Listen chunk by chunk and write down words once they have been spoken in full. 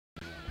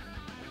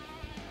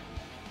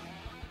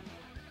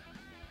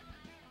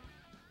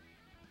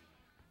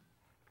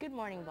Good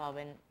morning,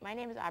 Baldwin. My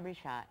name is Aubrey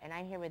Shaw, and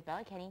I'm here with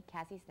Bella Kenny,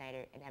 Cassie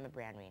Snyder, and Emma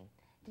Brandween.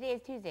 Today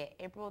is Tuesday,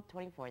 April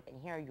 24th, and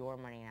here are your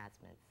morning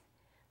announcements.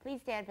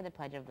 Please stand for the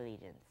Pledge of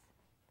Allegiance.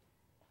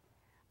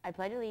 I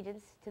pledge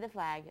allegiance to the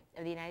flag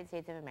of the United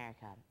States of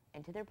America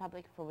and to the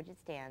republic for which it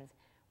stands,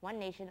 one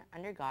nation,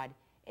 under God,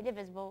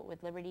 indivisible,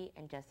 with liberty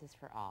and justice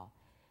for all.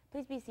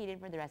 Please be seated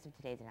for the rest of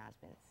today's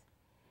announcements.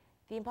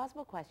 The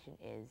impossible question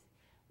is,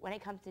 when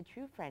it comes to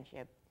true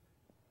friendship,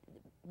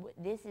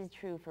 this is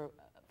true for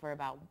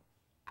about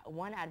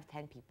 1 out of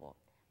 10 people.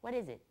 What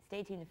is it?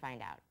 Stay tuned to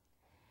find out.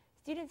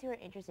 Students who are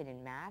interested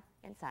in math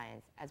and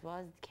science, as well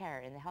as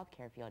care in the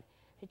healthcare field,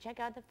 should check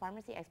out the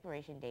Pharmacy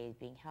Exploration Days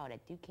being held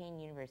at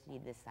Duquesne University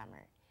this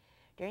summer.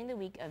 During the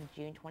week of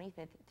June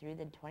 25th through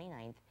the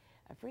 29th,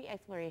 a free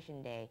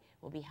exploration day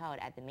will be held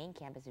at the main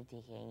campus of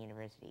Duquesne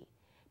University.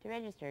 To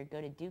register, go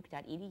to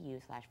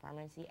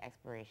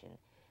duke.edu/pharmacyexploration.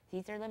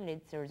 Seats are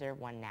limited, so reserve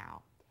one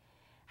now.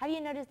 Have you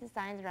noticed the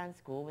signs around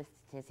school with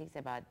statistics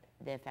about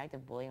the effect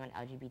of bullying on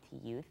LGBT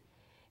youth?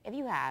 If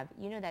you have,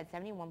 you know that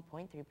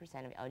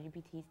 71.3% of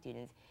LGBT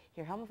students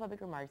hear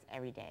homophobic remarks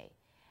every day.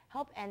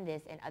 Help end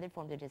this and other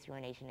forms of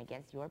discrimination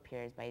against your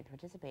peers by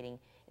participating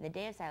in the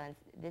Day of Silence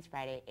this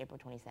Friday, April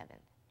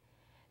 27th.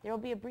 There will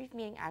be a brief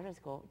meeting after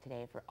school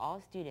today for all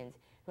students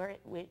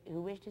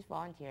who wish to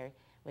volunteer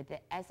with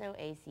the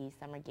SOAC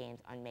Summer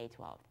Games on May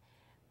 12th.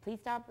 Please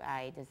stop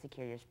by to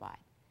secure your spot.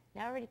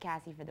 Now over to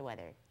Cassie for the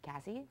weather.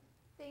 Cassie?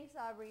 Thanks,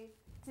 Aubrey.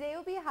 Today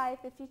will be a high of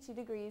 52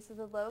 degrees with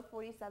a low of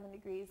 47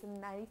 degrees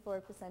and a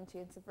 94%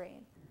 chance of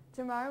rain.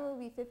 Tomorrow will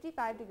be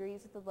 55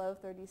 degrees with a low of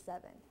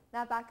 37.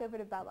 Now back over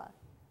to Bella.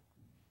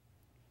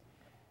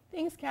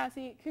 Thanks,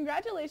 Cassie.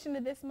 Congratulations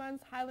to this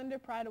month's Highlander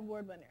Pride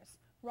Award winners.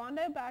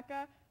 Rhonda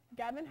Baca,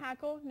 Gavin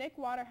Hackle, Nick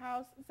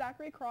Waterhouse,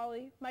 Zachary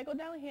Crawley, Michael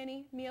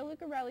Delahanty, Mia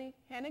Lucarelli,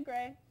 Hannah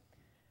Gray,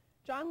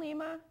 John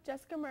Lima,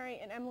 Jessica Murray,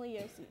 and Emily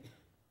Yossi.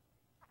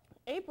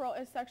 April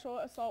is Sexual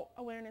Assault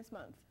Awareness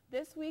Month.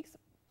 This week,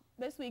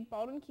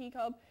 Baldwin Key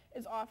Club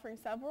is offering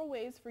several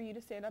ways for you to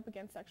stand up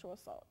against sexual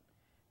assault.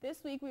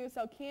 This week, we will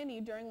sell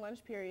candy during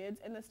lunch periods,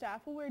 and the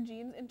staff will wear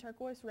jeans and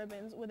turquoise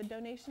ribbons with a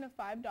donation of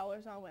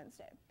 $5 on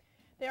Wednesday.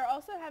 They are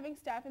also having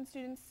staff and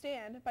students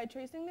stand by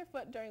tracing their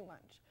foot during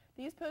lunch.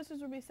 These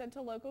posters will be sent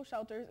to local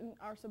shelters in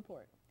our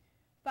support.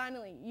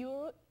 Finally,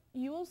 you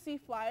will see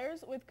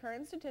flyers with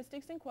current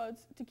statistics and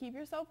quotes to keep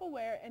yourself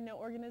aware and know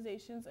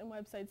organizations and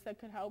websites that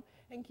could help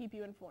and keep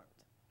you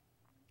informed.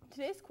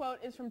 Today's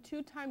quote is from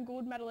two-time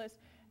gold medalist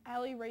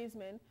Allie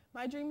Raisman.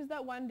 My dream is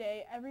that one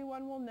day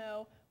everyone will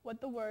know what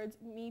the words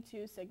 "Me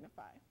Too"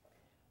 signify.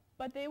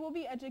 But they will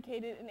be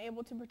educated and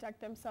able to protect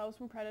themselves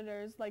from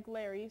predators like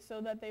Larry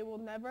so that they will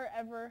never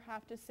ever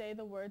have to say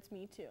the words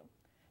 "Me Too."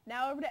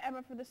 Now over to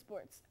Emma for the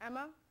sports.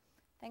 Emma?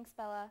 Thanks,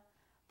 Bella.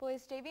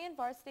 Boys JV and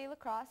varsity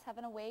lacrosse have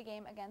an away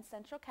game against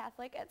Central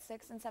Catholic at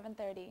 6 and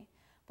 7:30.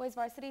 Boys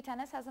varsity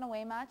tennis has an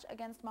away match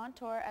against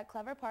Montour at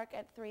Clever Park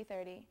at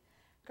 3:30.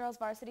 Girls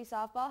varsity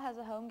softball has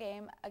a home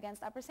game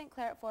against Upper St.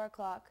 Clair at 4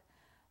 o'clock.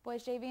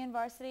 Boys JV and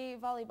varsity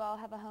volleyball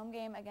have a home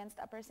game against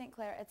Upper St.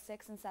 Clair at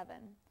 6 and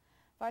 7.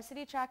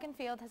 Varsity track and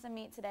field has a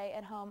meet today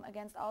at home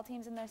against all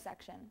teams in their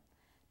section.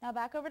 Now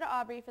back over to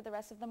Aubrey for the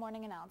rest of the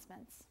morning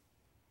announcements.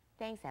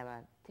 Thanks,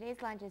 Emma.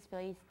 Today's lunch is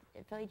Philly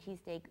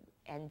cheesesteak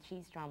and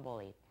cheese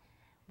stromboli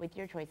with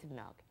your choice of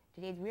milk.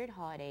 Today's weird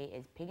holiday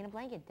is Pig in a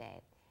Blanket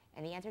Day,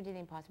 and the answer to the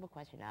impossible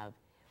question of,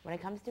 when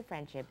it comes to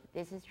friendship,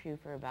 this is true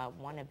for about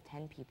 1 of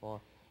 10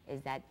 people,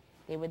 is that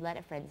they would let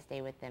a friend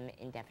stay with them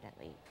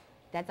indefinitely.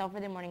 That's all for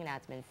the morning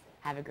announcements.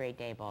 Have a great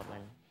day,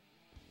 Baldwin.